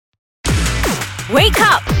Wake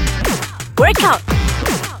up! Workout!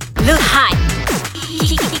 Look hot!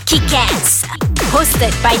 Kick ass!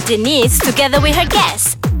 Hosted by Denise together with her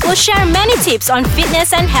guests. We'll share many tips on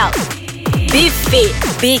fitness and health. Be fit,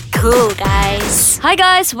 be cool, guys. Hi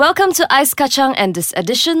guys, welcome to Ice Kacang and this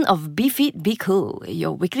edition of Be Fit, Be Cool,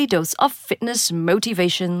 your weekly dose of fitness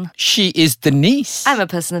motivation. She is Denise, I'm a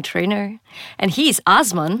personal trainer, and he's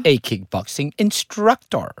Osman. a kickboxing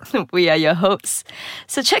instructor. We are your hosts.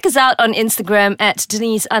 So check us out on Instagram at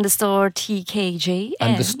Denise_TKJ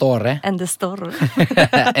Understore. Understore.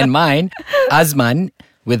 And mine, Azman,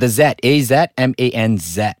 with a Z,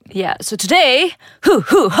 A-Z-M-A-N-Z. Yeah, so today,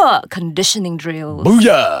 conditioning drills.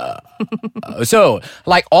 Booyah! So,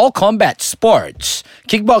 like all combat sports,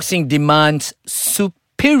 kickboxing demands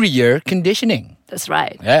superior conditioning. That's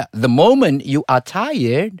right. Yeah, the moment you are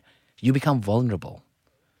tired, you become vulnerable.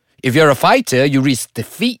 If you're a fighter, you risk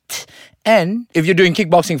defeat. And if you're doing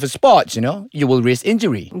kickboxing for sports, you will risk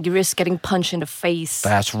injury. You risk getting punched in the face.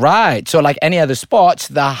 That's right. So like any other sports,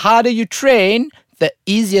 the harder you train, the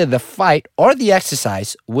easier the fight or the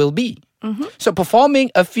exercise will be. Mm-hmm. So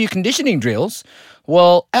performing a few conditioning drills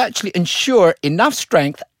will actually ensure enough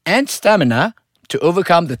strength and stamina to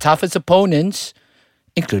overcome the toughest opponents,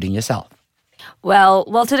 including yourself. Well,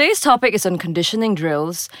 while today's topic is on conditioning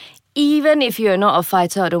drills, even if you're not a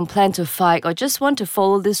fighter or don't plan to fight or just want to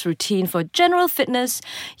follow this routine for general fitness,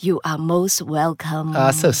 you are most welcome.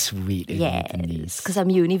 So sweet. Yes, because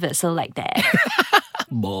I'm universal like that.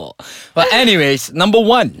 Well, anyways, number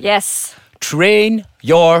one. Yes. Train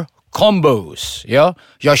your combos. Your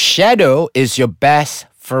shadow is your best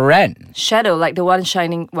friend. Shadow, like the one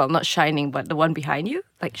shining, well, not shining, but the one behind you?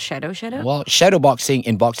 Like shadow? Well, shadow boxing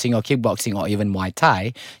in boxing or kickboxing or even Muay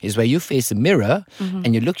Thai is where you face a mirror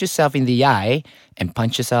and you look yourself in the eye and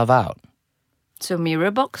punch yourself out. So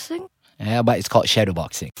mirror boxing? Yeah, but it's called shadow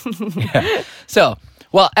boxing. Yeah. So,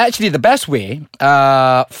 well, actually the best way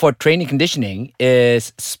for training conditioning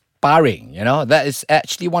is sparring. That is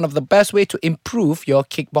actually one of the best way to improve your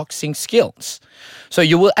kickboxing skills. So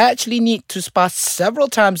you will actually need to spar several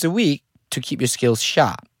times a week to keep your skills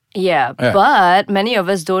sharp. Yeah, but many of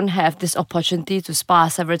us don't have this opportunity to spar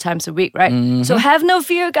several times a week, right? Mm-hmm. So have no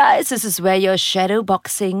fear, guys. This is where your shadow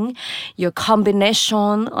boxing, your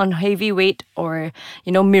combination on heavyweight or,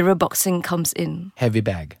 mirror boxing comes in. Heavy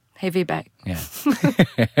bag. Heavy bag. Yeah.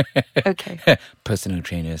 Okay. Personal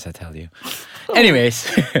trainers, I tell you.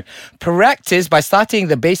 Anyways, practice by starting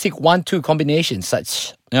the basic 1-2 combinations.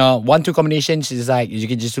 Such 1-2 combinations is like you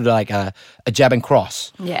can just do like a jab and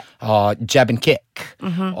cross. Yeah. Or jab and kick.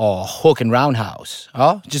 Mm-hmm. Or hook and roundhouse.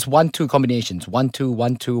 Just 1-2 combinations. 1-2,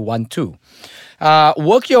 1-2, 1-2.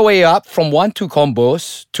 Work your way up from 1-2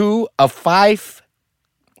 combos to a 5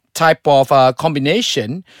 type of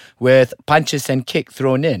combination with punches and kick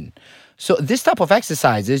thrown in. So this type of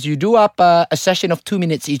exercises, you do up a session of 2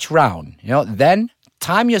 minutes each round. Then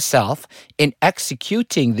time yourself in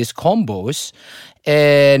executing these combos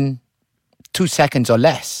in 2 seconds or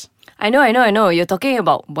less. I know. You're talking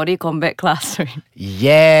about body combat class, right?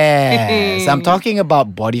 Yes, I'm talking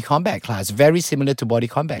about body combat class. Very similar to body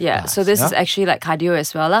combat class. Yeah, so this is actually like cardio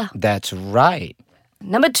as well, lah. That's right.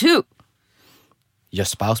 Number 2. Your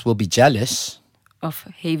spouse will be jealous of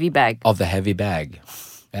heavy bag. Of the heavy bag.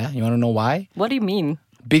 Yeah, you want to know why? What do you mean?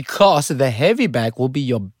 Because the heavy bag will be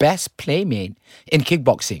your best playmate in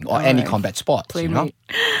kickboxing or any combat sports. Playmate.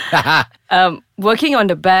 Working on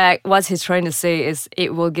the bag, what he's trying to say is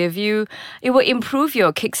it will improve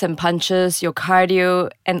your kicks and punches, your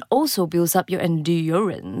cardio, and also builds up your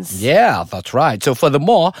endurance. Yeah, that's right. So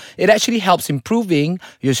furthermore, it actually helps improving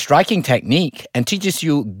your striking technique and teaches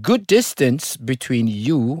you good distance between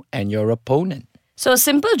you and your opponent. So a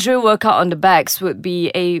simple drill workout on the bags would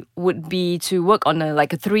be to work on a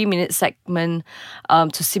 3-minute segment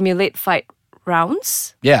to simulate fight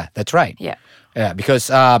rounds. Yeah, that's right. Yeah. Yeah,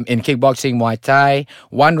 because in kickboxing, Muay Thai,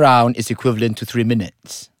 1 round is equivalent to 3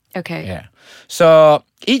 minutes. Okay. Yeah. So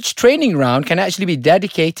each training round can actually be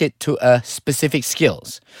dedicated to a specific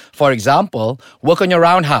skills. For example, work on your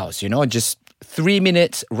roundhouse, just 3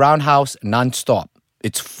 minutes roundhouse non-stop.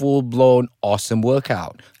 It's full-blown awesome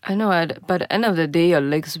workout. I know, but at the end of the day, your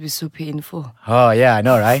legs will be so painful. Oh, yeah, I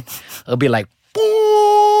know, right? It'll be like,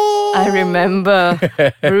 I remember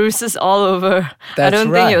bruises all over. That's I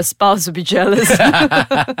don't think your spouse will be jealous.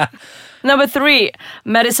 Number 3,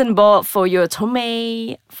 medicine ball for your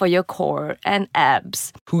tummy, for your core and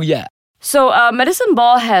abs. Hoo-yeah. So medicine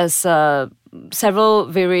ball has several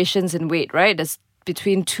variations in weight, right? There's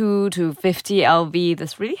between 2 to 50 lv.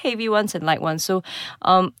 There's really heavy ones and light ones. So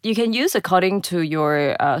you can use according to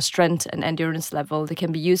your strength and endurance level. They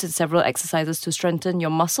can be used in several exercises to strengthen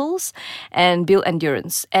your muscles and build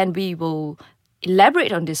endurance. And we will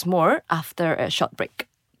elaborate on this more after a short break.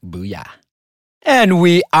 Booyah. And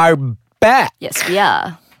we are back. Yes, we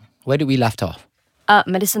are. Where did we left off?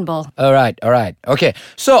 Medicine ball. All right. Okay.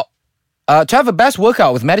 So, to have a best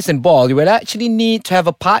workout with medicine ball, you will actually need to have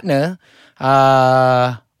a partner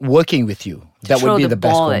working with you. That would be the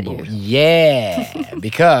best combo. Yeah,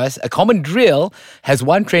 because a common drill has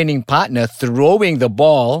one training partner throwing the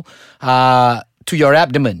ball to your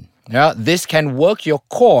abdomen. Yeah, this can work your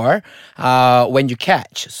core when you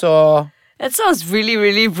catch. So that sounds really,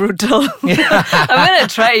 really brutal. I'm gonna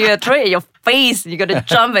try. You throw it at your face. You gotta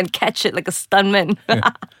jump and catch it like a stuntman.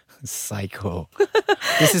 Psycho.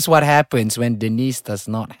 This is what happens when Denise does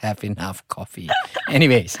not have enough coffee.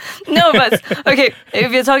 Anyways. No, but okay,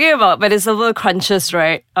 if you're talking about medicine crunches,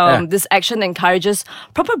 right? This action encourages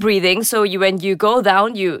proper breathing. So when you go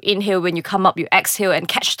down, you inhale. When you come up, you exhale and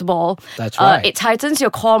catch the ball. That's right. It tightens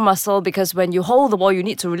your core muscle because when you hold the ball, you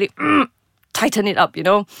need to really tighten it up,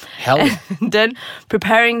 Hell yeah. And then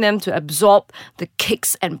preparing them to absorb the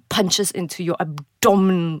kicks and punches into your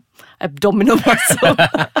abdominal muscle.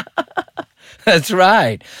 That's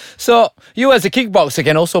right. So you as a kickboxer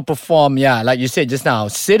can also perform, like you said just now,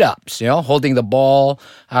 sit-ups, holding the ball,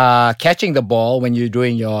 catching the ball when you're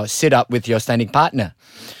doing your sit-up with your standing partner.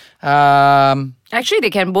 Actually,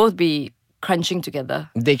 they can both be crunching together.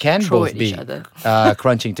 They can throw both at be each other.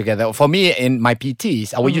 crunching together. For me, in my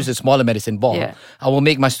PTs, I will use a smaller medicine ball. Yeah. I will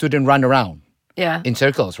make my student run around. Yeah. In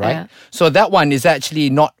circles, right? Yeah. So that one is actually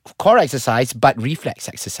not core exercise, but reflex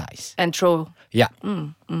exercise. And throw. Yeah.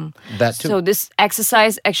 That too. So this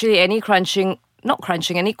exercise, actually any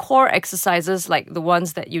any core exercises like the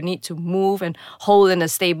ones that you need to move and hold in a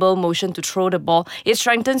stable motion to throw the ball, it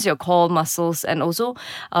strengthens your core muscles, and also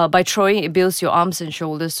by throwing, it builds your arms and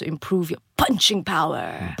shoulders to improve your punching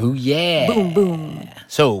power. Booyah. Boom, boom.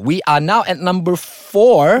 So we are now at number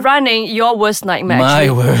 4. Running, your worst nightmare. My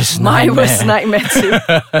actually. worst My nightmare. worst nightmare too.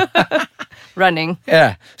 Running.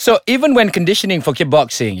 Yeah. So even when conditioning for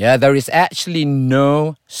kickboxing, there is actually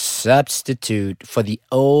no substitute for the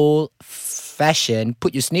old-fashioned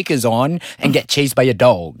put your sneakers on and get chased by a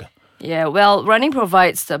dog. Yeah, well, running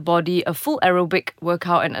provides the body a full aerobic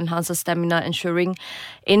workout and enhances stamina, ensuring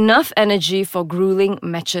enough energy for grueling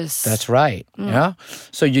matches. That's right. Yeah.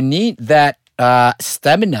 So you need that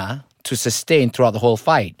stamina to sustain throughout the whole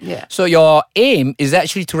fight. Yeah. So your aim is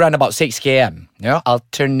actually to run about 6 km,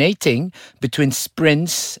 alternating between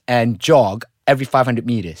sprints and jog every 500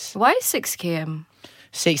 meters. Why 6 km?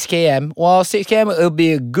 6 km. Well, 6 km will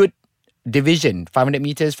be a good division. 500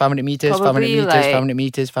 meters, 500 meters, Probably 500 meters, like 500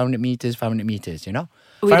 meters, 500 meters, 500 meters, 500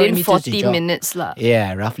 Within meters 40 you jog. minutes lah.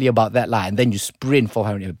 Yeah, roughly about that line. And then you sprint for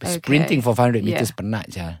 500. Okay. Sprinting for 500 Yeah. meters penat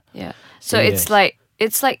je. Yeah. So Yes.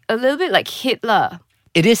 it's like a little bit like HIIT lah.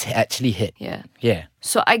 It is actually HIIT. Yeah. Yeah.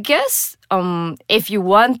 So I guess if you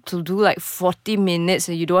want to do like 40 minutes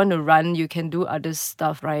and you don't want to run, you can do other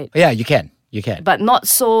stuff, right? Yeah, you can. You can. But not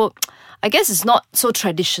so, I guess it's not so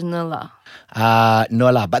traditional lah.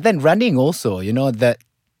 No lah. But then running also,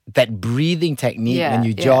 that breathing technique Yeah, when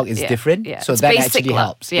you yeah, jog is yeah, different. yeah. So It's that basic actually lah.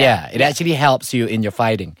 helps. Yeah, It actually helps you in your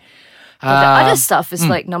fighting. But the other stuff is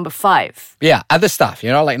like number 5. Yeah, other stuff,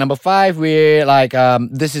 like number 5, we're like,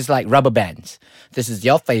 this is like rubber bands. This is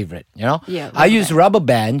your favorite, Yeah, I rubber use rubber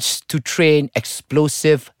bands to train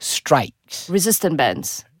explosive strikes. Resistant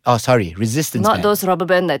bands. Oh, sorry, resistance Not bands. those rubber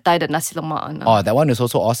band that tie the nasi lemak on. Oh, that one is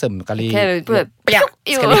also awesome. Kali, Okay, put yeah.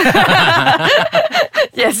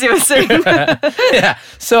 Yes, you were saying. Yeah.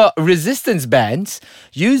 So resistance bands,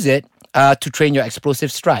 use it to train your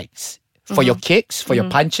explosive strikes. For your kicks, for your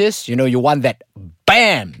punches, you want that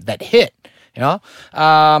bam, that hit.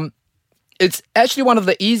 It's actually one of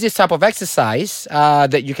the easiest type of exercise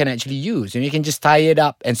that you can actually use. And you can just tie it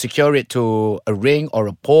up and secure it to a ring or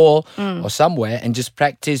a pole or somewhere and just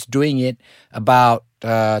practice doing it about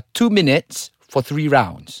 2 minutes for 3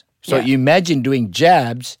 rounds. So Yeah. you imagine doing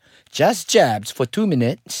just jabs for 2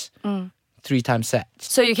 minutes, 3 times sets.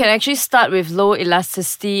 So you can actually start with low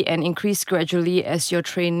elasticity and increase gradually as your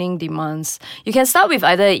training demands. You can start with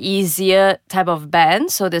either easier type of band,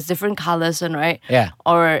 so there's different colors, right? Yeah.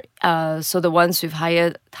 Or so the ones with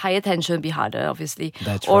higher tension will be harder, obviously.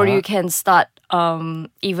 That's or right. you can start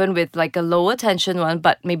even with like a lower tension one,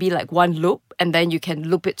 but maybe like one loop, and then you can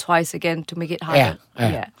loop it twice again to make it harder.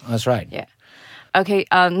 Yeah. That's right. Yeah. Okay,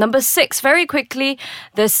 number 6, very quickly.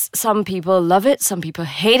 There's some people love it, some people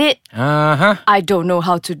hate it. I don't know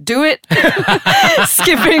how to do it.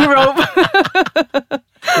 Skipping rope.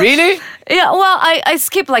 Really? Yeah, well, I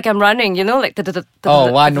skip like I'm running, you know, like one. It's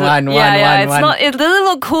not. It doesn't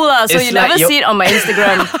look cool, so It's you like never you- see it on my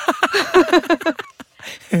Instagram.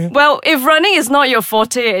 Well, if running is not your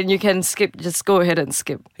forte and you can skip, just go ahead and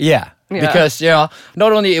skip. Yeah. Yeah. Because,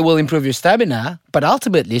 not only it will improve your stamina, but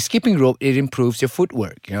ultimately skipping rope, it improves your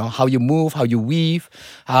footwork, how you move, how you weave.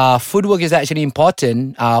 Footwork is actually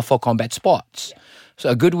important for combat sports. So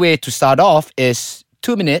a good way to start off is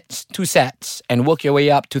 2 minutes, 2 sets, and work your way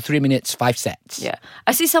up to 3 minutes, 5 sets. Yeah.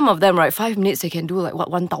 I see some of them, right? 5 minutes, they can do like,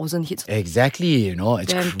 1,000 hits. Exactly,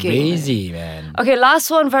 it's Damn king, crazy, man. Okay, last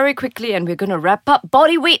one very quickly, and we're going to wrap up.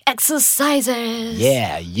 Body weight exercises.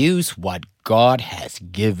 Yeah, use what God has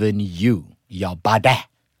given you, your body.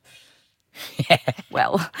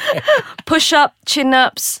 Well, push-up,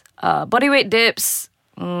 chin-ups, body weight dips,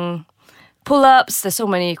 pull-ups. There's so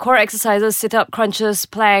many. Core exercises, sit-up, crunches,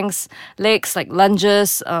 planks, legs like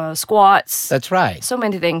lunges, squats. That's right. So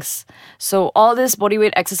many things. So all these body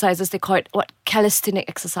weight exercises, they call it what? Calisthenic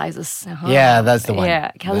exercises. Yeah, that's the one. Yeah,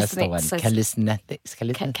 That's the calisthenic one. exercises.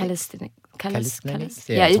 Calisthenics. Calisthenics?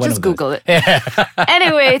 Yeah, it's you one just of those. Google it.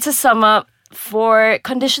 Anyway, to sum up, for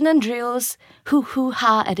condition and drills,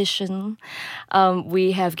 hoo-hoo-ha edition,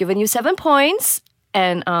 we have given you 7 points,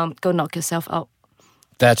 and go knock yourself out.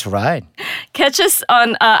 That's right. Catch us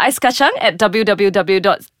on Ice Kacang at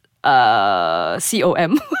www.com.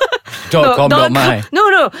 .com.my.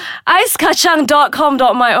 No.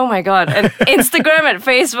 icekacang.com.my. Oh my God. And Instagram and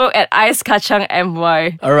Facebook at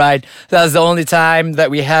icekacangmy. All right. That's the only time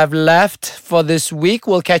that we have left for this week.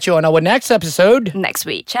 We'll catch you on our next episode. Next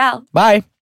week. Ciao. Bye.